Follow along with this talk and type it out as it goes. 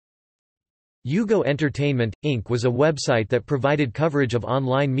Yugo Entertainment, Inc. was a website that provided coverage of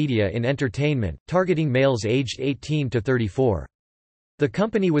online media in entertainment, targeting males aged 18 to 34. The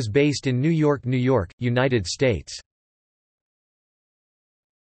company was based in New York, United States.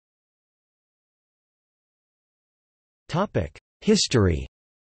 History.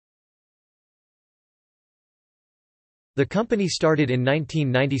 The company started in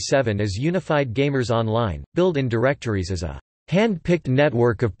 1997 as Unified Gamers Online, billed in directories as a hand-picked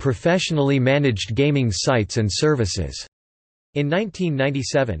network of professionally managed gaming sites and services. In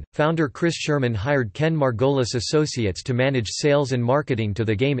 1997, founder Chris Sherman hired Ken Margolis Associates to manage sales and marketing to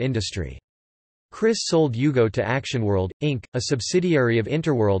the game industry. Chris sold Yugo to ActionWorld, Inc., a subsidiary of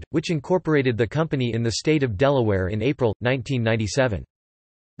Interworld, which incorporated the company in the state of Delaware in April, 1997.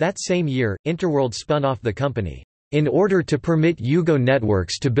 That same year, Interworld spun off the company, in order to permit Yugo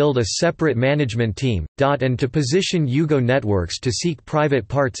Networks to build a separate management team, and to position Yugo Networks to seek private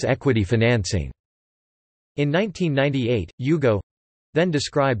parts equity financing. In 1998, Yugo—then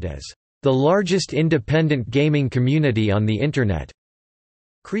described as the largest independent gaming community on the Internet—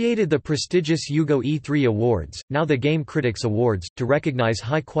 created the prestigious Yugo E3 Awards, now the Game Critics Awards, to recognize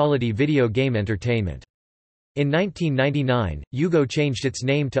high-quality video game entertainment. In 1999, Yugo changed its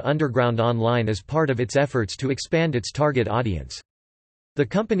name to Underground Online as part of its efforts to expand its target audience. The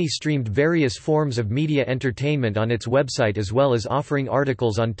company streamed various forms of media entertainment on its website as well as offering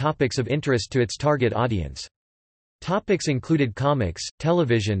articles on topics of interest to its target audience. Topics included comics,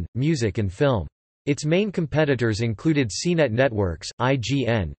 television, music and film. Its main competitors included CNET Networks,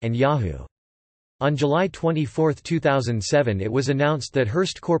 IGN, and Yahoo! On July 24, 2007 it was announced that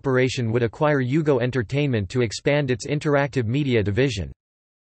Hearst Corporation would acquire Yugo Entertainment to expand its interactive media division.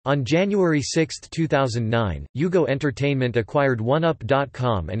 On January 6, 2009, Yugo Entertainment acquired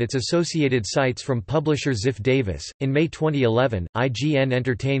OneUp.com and its associated sites from publisher Ziff Davis. In May 2011, IGN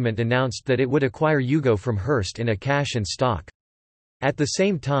Entertainment announced that it would acquire Yugo from Hearst in a cash and stock. At the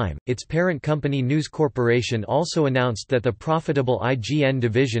same time, its parent company News Corporation also announced that the profitable IGN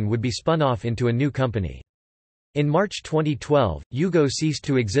division would be spun off into a new company. In March 2012, Yugo ceased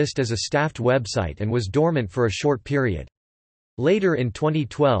to exist as a staffed website and was dormant for a short period. Later in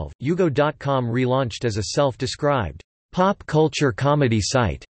 2012, Yugo.com relaunched as a self-described pop culture comedy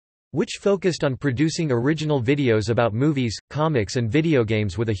site, which focused on producing original videos about movies, comics and video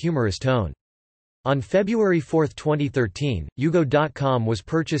games with a humorous tone. On February 4, 2013, Yugo.com was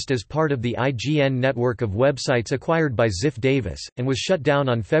purchased as part of the IGN network of websites acquired by Ziff Davis, and was shut down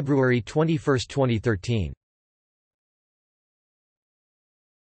on February 21, 2013.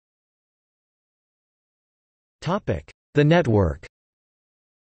 The network.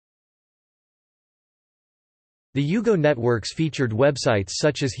 The Yugo networks featured websites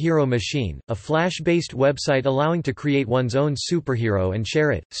such as Hero Machine, a Flash-based website allowing to create one's own superhero and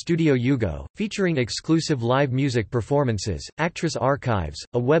share it, Studio Yugo, featuring exclusive live music performances, Actress Archives,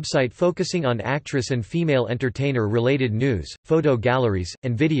 a website focusing on actress and female entertainer-related news, photo galleries,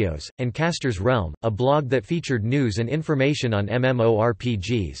 and videos, and Caster's Realm, a blog that featured news and information on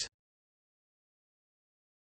MMORPGs.